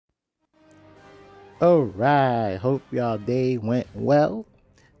Alright, hope y'all day went well.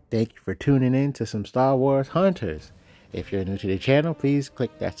 Thank you for tuning in to some Star Wars Hunters. If you're new to the channel, please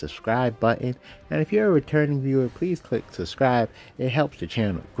click that subscribe button. And if you're a returning viewer, please click subscribe. It helps the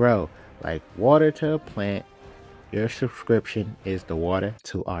channel grow. Like water to a plant, your subscription is the water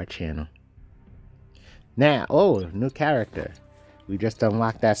to our channel. Now, new character. We just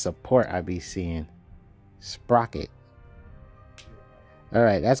unlocked that support I be seeing. Sprocket.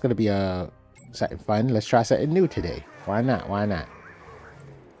 Alright, that's going to be something fun. Let's try something new today. Why not? Why not?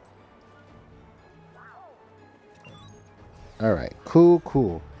 Alright,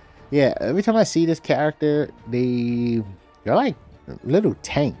 cool. Yeah, every time I see this character, they're like little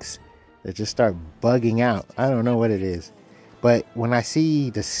tanks that just start bugging out. I don't know what it is. But when I see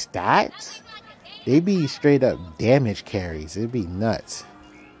the stats, they be straight up damage carries. It'd be nuts.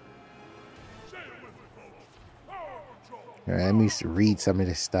 Alright, let me read some of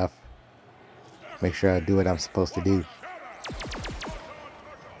this stuff. Make sure I do what I'm supposed to do.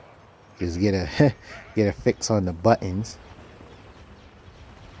 Just get a fix on the buttons.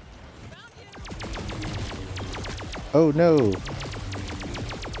 Oh no.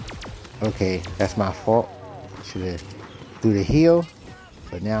 Okay, that's my fault. Should have do the heal,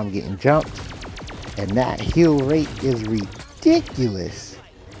 but now I'm getting jumped. And that heal rate is ridiculous.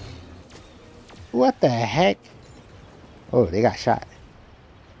 What the heck? Oh, they got shot.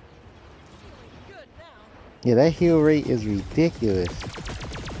 Yeah, that heal rate is ridiculous.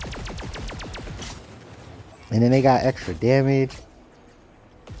 And then they got extra damage.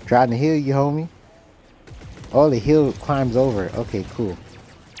 Trying to heal you, homie. Oh, the heal climbs over. Okay, cool.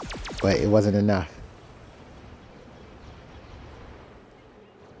 But it wasn't enough.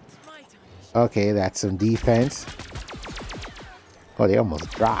 Okay, that's some defense. Oh, they almost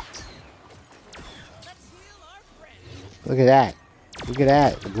dropped. Look at that. Look at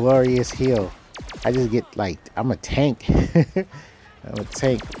that. Glorious heal. I just get like, I'm a tank. I'm a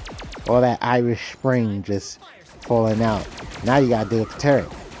tank. All that Irish Spring just falling out. Now you gotta deal with the turret.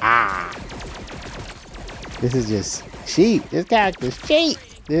 Ah! This is just cheap. This character's cheap.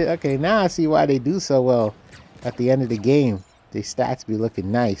 Okay, now I see why they do so well at the end of the game. Their stats be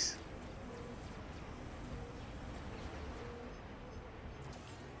looking nice.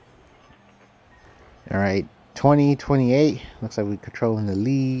 Alright, 2028. Looks like we're controlling the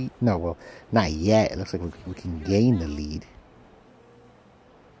lead. No, well, not yet. It looks like we can gain the lead.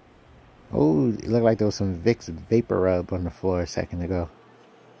 Oh, it looked like there was some Vicks Vapor Rub on the floor a second ago.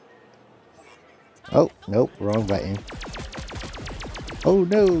 Oh, nope, wrong button. Oh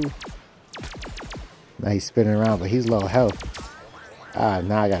no. Now he's spinning around, but he's low health. Ah,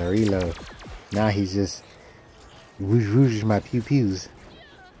 now I gotta reload. Now he's just rouges my pew-pews.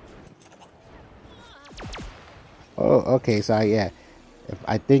 Oh, okay, so yeah.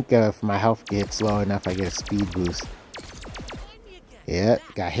 I think if my health gets low enough, I get a speed boost. Yep,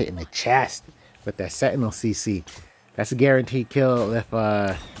 got hit in the chest with that Sentinel CC. That's a guaranteed kill if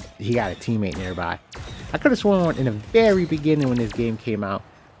he got a teammate nearby. I could have sworn in the very beginning when this game came out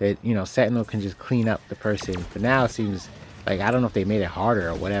that, you know, Sentinel can just clean up the person. But now it seems like, I don't know if they made it harder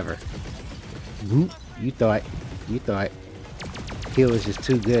or whatever. You thought. Heal is just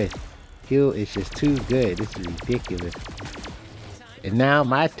too good. Heal is just too good. This is ridiculous. And now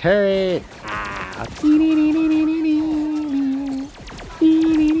my turret. Ah.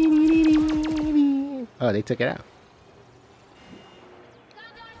 Oh, they took it out.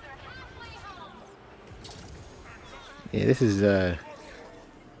 Yeah, this is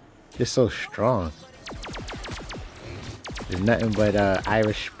just so strong. There's nothing but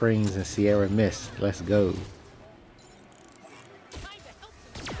Irish Springs and Sierra Mist. Let's go.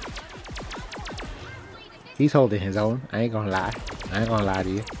 He's holding his own. I ain't gonna lie. I ain't gonna lie to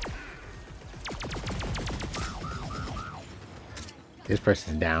you. This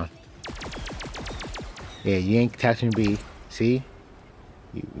person's down. Yeah, you ain't touching B. See?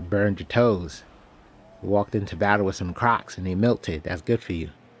 You burned your toes. You walked into battle with some Crocs and they melted. That's good for you.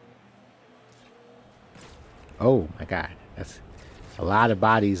 Oh my god. That's a lot of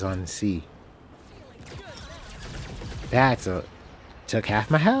bodies on the sea. Took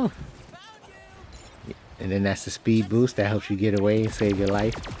half my health. And then that's the speed boost that helps you get away and save your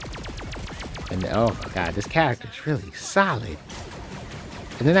life. And oh my god, this character is really solid.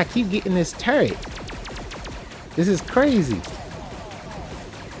 And then I keep getting this turret. This is crazy.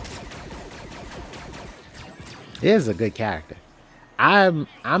 It is a good character. I'm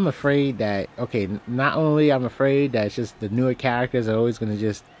afraid that, okay, not only I'm afraid that it's just the newer characters are always going to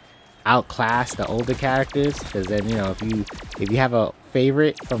just outclass the older characters, because then, you know, if you have a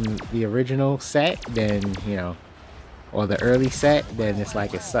favorite from the original set, then, you know, or the early set, then it's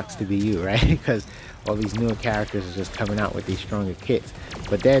like it sucks to be you, right? Because all these newer characters are just coming out with these stronger kits.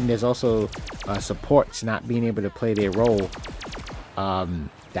 But then there's also supports not being able to play their role.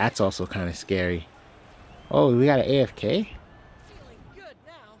 That's also kind of scary. Oh, we got an AFK?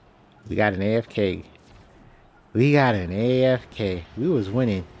 We got an AFK. We got an AFK. We was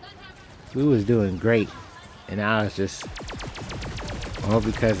winning. We was doing great. And now it's just all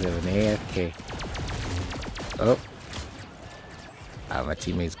because of an AFK. Oh. Oh, my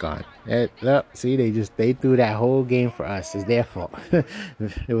teammate's gone. Look, see, they threw that whole game for us. It's their fault.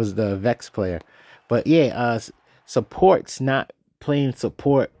 It was the Vex player. But yeah, support's not playing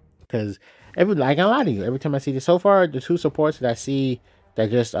support, because like a lot of you, every time I see this so far, the 2 supports that I see that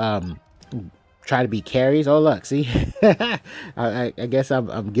just try to be carries. Oh look, see, I guess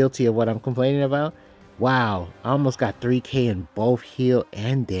I'm guilty of what I'm complaining about. Wow, I almost got 3K in both heal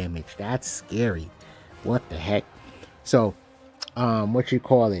and damage. That's scary. What the heck? So what you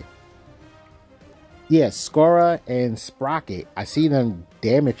call it? Yeah, Scora and Sprocket, I see them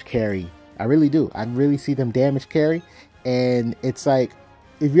damage carry. I really do. I really see them damage carry. And it's like,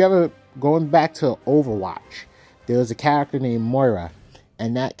 if you ever going back to Overwatch, there was a character named Moira,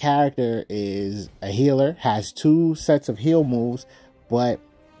 and that character is a healer, has 2 sets of heal moves, but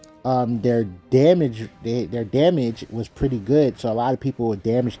their damage was pretty good, so a lot of people would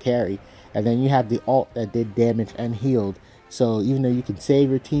damage carry. And then you have the ult that did damage and healed, so even though you can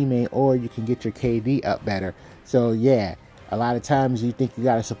save your teammate or you can get your KD up better. So yeah, a lot of times you think you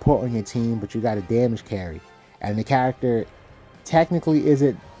got a support on your team, but you got a damage carry, and the character technically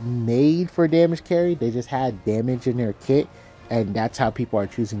isn't made for damage carry. They just had damage in their kit, and that's how people are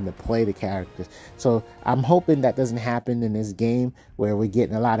choosing to play the characters. So I'm hoping that doesn't happen in this game, where we're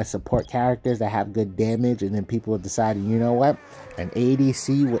getting a lot of support characters that have good damage, and then people are deciding, you know what, an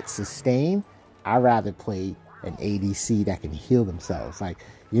ADC with sustain, I'd rather play an ADC that can heal themselves. Like,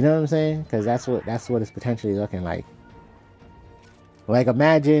 you know what I'm saying? Because that's what it's potentially looking like. Like,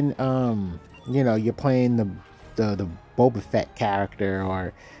 imagine you know, you're playing the Boba Fett character,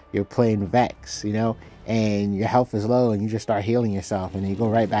 or you're playing Vex, you know, and your health is low, and you just start healing yourself, and then you go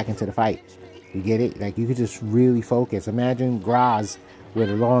right back into the fight. You get it? Like, you could just really focus. Imagine Graz with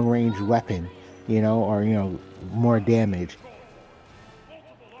a long range weapon, you know, or, you know, more damage.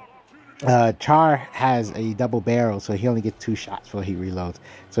 Char has a double barrel, so he only gets 2 shots before he reloads.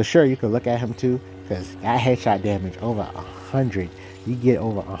 So sure, you can look at him too, because that headshot damage over 100. You get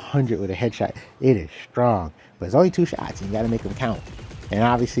over 100 with a headshot. It is strong, but it's only 2 shots, and you got to make them count. And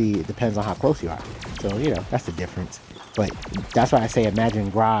obviously, it depends on how close you are. So, you know, that's the difference. But that's why I say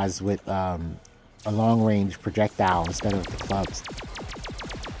imagine Graz with a long-range projectile instead of the clubs.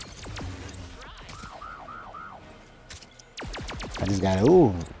 I just got,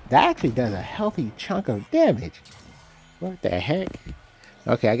 ooh, that actually does a healthy chunk of damage. What the heck?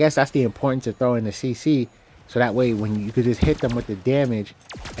 Okay, I guess that's the importance of throwing the CC. So that way, when you could just hit them with the damage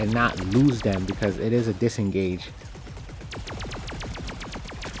and not lose them, because it is a disengage.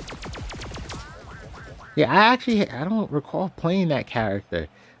 Yeah, I don't recall playing that character.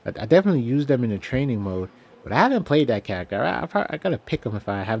 I definitely used them in the training mode, but I haven't played that character. I gotta pick them if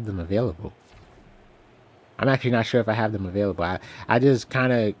I have them available. I'm actually not sure if I have them available. I just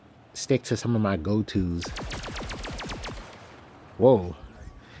kind of stick to some of my go-tos. Whoa.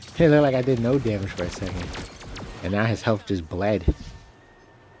 It looked like I did no damage for a second. And now his health just bled.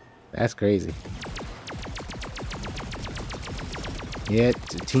 That's crazy. Yeah,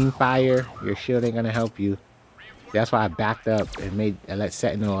 team fire. Your shield ain't gonna help you. That's why I backed up and let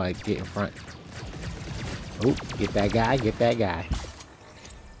Sentinel like get in front. Oh, get that guy, get that guy.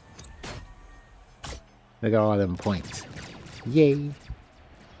 Look at all them points. Yay.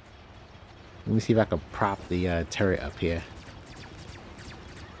 Let me see if I can prop the turret up here.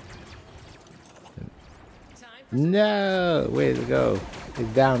 No, where'd it go?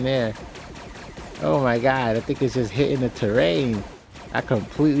 It's down there. Oh my god, I think it's just hitting the terrain. I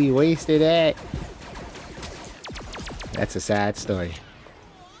completely wasted that. That's a sad story.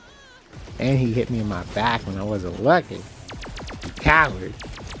 And he hit me in my back when I wasn't looking. You coward.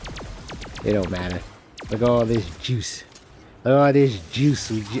 It don't matter. Look at all this juice. Look at all this juice.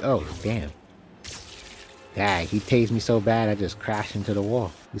 Oh, damn. Dang, he tased me so bad I just crashed into the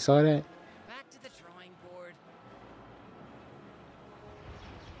wall. You saw that? Back to the drawing board.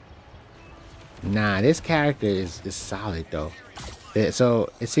 Nah, this character is solid though. So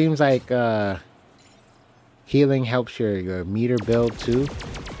it seems like healing helps your meter build too,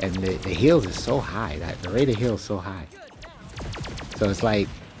 and the heals is so high. The rate of heal is so high. So it's like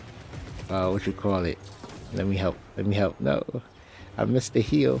what you call it? Let me help. Let me help. No, I missed the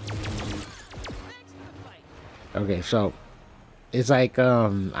heal. Okay, so it's like I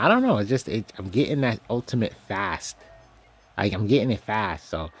don't know. It's just I'm getting that ultimate fast. Like I'm getting it fast,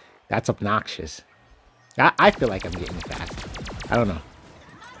 so that's obnoxious. I feel like I'm getting it fast. I don't know.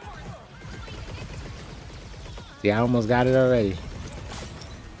 See, I almost got it already.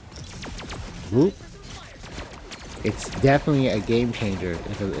 Whoop. It's definitely a game changer.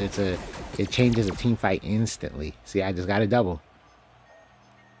 It changes a team fight instantly. See, I just got a double.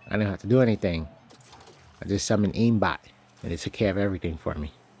 I didn't have to do anything. I just summoned aimbot, and it took care of everything for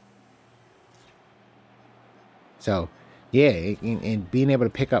me. So, yeah, and being able to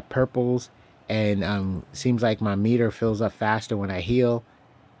pick up purples, and seems like my meter fills up faster when I heal.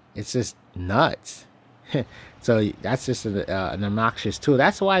 It's just nuts. So that's just an obnoxious tool.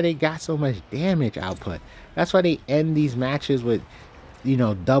 That's why they got so much damage output. That's why they end these matches with, you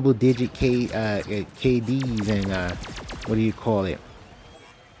know, double-digit KDs and what do you call it?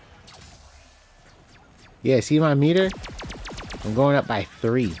 Yeah, see my meter? I'm going up by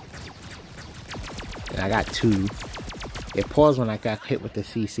 3. And I got 2. It paused when I got hit with the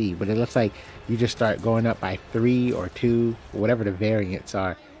CC, but it looks like you just start going up by 3 or 2, whatever the variants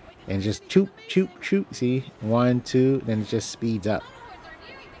are. And just choop, choop, choop. See? 1, 2, then it just speeds up.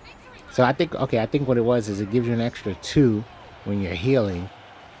 So I think, okay, I think what it was is it gives you an extra 2 when you're healing.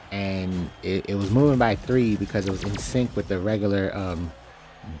 And it was moving by 3 because it was in sync with the regular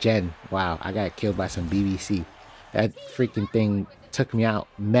gen. Wow, I got killed by some BBC. That freaking thing took me out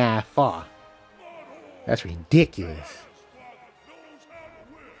mad far. That's ridiculous.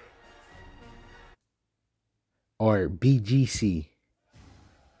 Or BGC,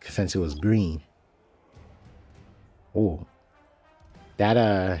 since it was green. Oh,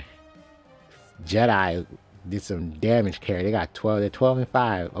 that Jedi did some damage carry. They got 12. They're 12 and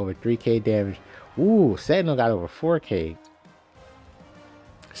 5, over 3k damage. Ooh, Sentinel got over 4k.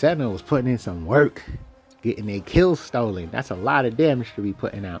 Sentinel was putting in some work, getting their kills stolen. That's a lot of damage to be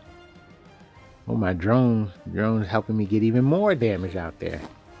putting out. Oh, my drone's helping me get even more damage out there.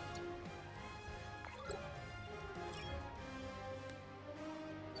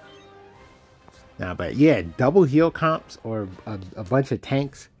 Now, but yeah, double heal comps or a bunch of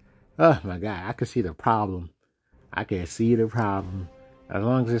tanks. Oh my god, I can see the problem. I can see the problem. As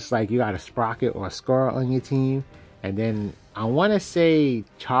long as it's like you got a Sprocket or a Scar on your team. And then I want to say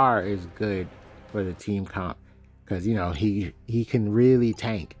Char is good for the team comp. Because, you know, he can really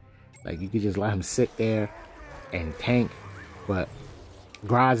tank. Like, you could just let him sit there and tank. But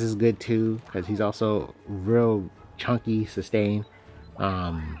Graz is good too. Because he's also real chunky, sustain.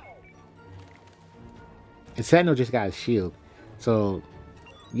 And Sentinel just got a shield. So,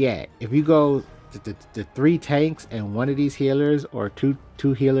 yeah, if you go the 3 tanks and one of these healers, or two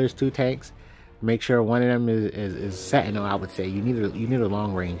healers, 2 tanks, make sure one of them is Sentinel. I would say you need a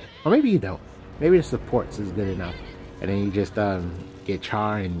long range, or maybe you don't. Maybe the supports is good enough, and then you just get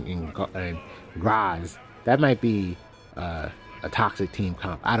Char and Graz. That might be a toxic team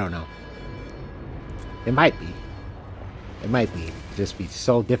comp. I don't know. It might be. It might be. Just be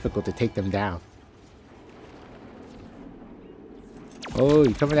so difficult to take them down. Oh,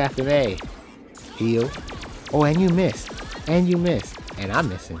 you're coming after me. Heal. Oh, and you missed. And you missed. And I'm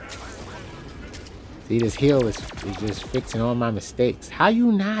missing. See, this heal is just fixing all my mistakes. How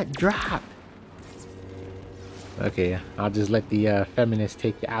you not drop? Okay, I'll just let the feminist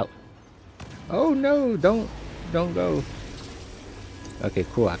take you out. Oh no, don't go. Okay,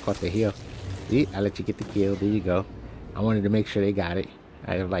 cool. I caught the heal. See, I let you get the kill. There you go. I wanted to make sure they got it.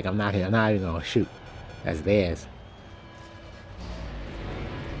 I was like, I'm not even gonna shoot. That's theirs.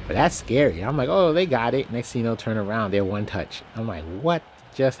 But that's scary. I'm like, oh, they got it. Next thing you know, turn around, they're one touch. I'm like, what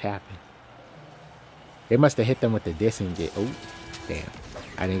just happened? They must have hit them with the disengage. Oh, damn.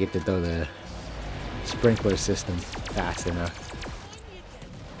 I didn't get to throw the sprinkler system fast enough.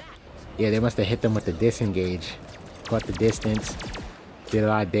 Yeah, they must have hit them with the disengage. Caught the distance. Did a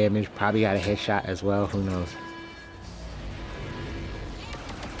lot of damage. Probably got a headshot as well. Who knows?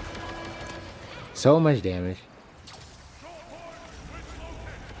 So much damage.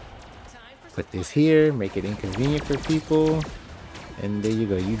 Put this here, make it inconvenient for people, and there you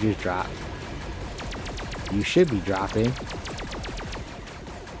go. You just drop. You should be dropping.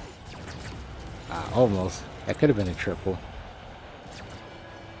 Almost. That could have been a triple.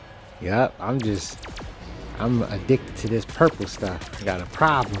 Yep, I'm addicted to this purple stuff. I got a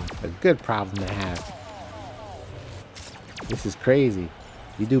problem, a good problem to have. This is crazy.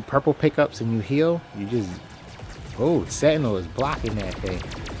 You do purple pickups and you heal, you just... Oh, Sentinel is blocking that thing.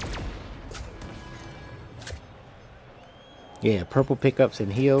 Yeah, purple pickups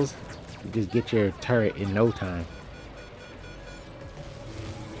and heals, you just get your turret in no time.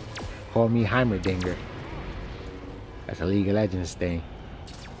 Call me Heimerdinger. That's a League of Legends thing.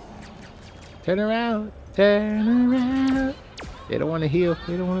 Turn around. Turn around. They don't want to heal.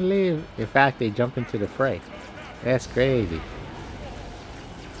 They don't want to live. In fact, they jump into the fray. That's crazy.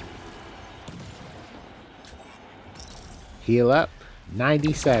 Heal up.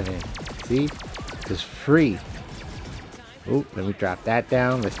 97. See? It's free. Oop, let me drop that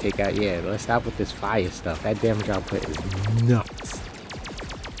down. Let's take out, yeah, let's stop with this fire stuff. That damage output is nuts.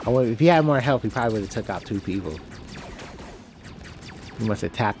 If he had more health, he probably would have took out 2 people. He must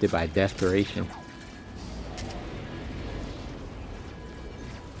have tapped it by desperation.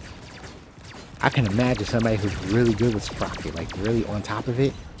 I can imagine somebody who's really good with Sprocket, like really on top of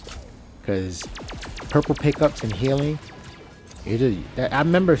it. Because purple pickups and healing, I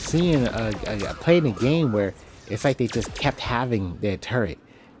remember seeing playing a game where it's like they just kept having their turret.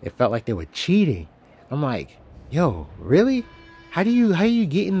 It felt like they were cheating. I'm like, yo, really? How do you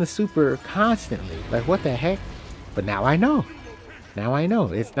get in the super constantly? Like, what the heck? But now I know. Now I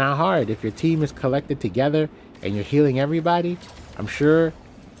know. It's not hard. If your team is collected together and you're healing everybody, I'm sure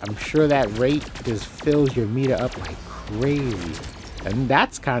that rate just fills your meter up like crazy. And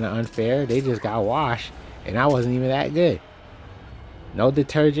that's kind of unfair. They just got washed and I wasn't even that good. No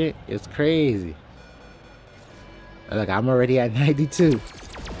detergent. It's crazy. Look, I'm already at 92.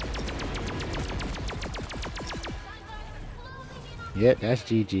 Yep, that's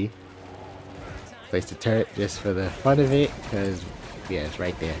GG. Place the turret just for the fun of it, because, yeah, it's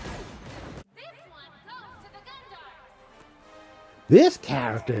right there. This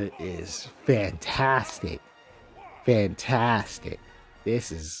character is fantastic. Fantastic.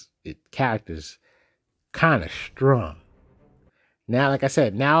 Character's kind of strong. Now, like I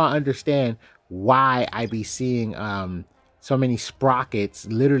said, now I understand why I be seeing so many sprockets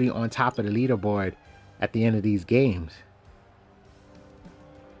literally on top of the leaderboard at the end of these games.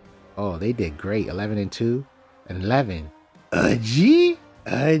 Oh, they did great. 11 and 2 and 11. A G?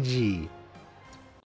 A G.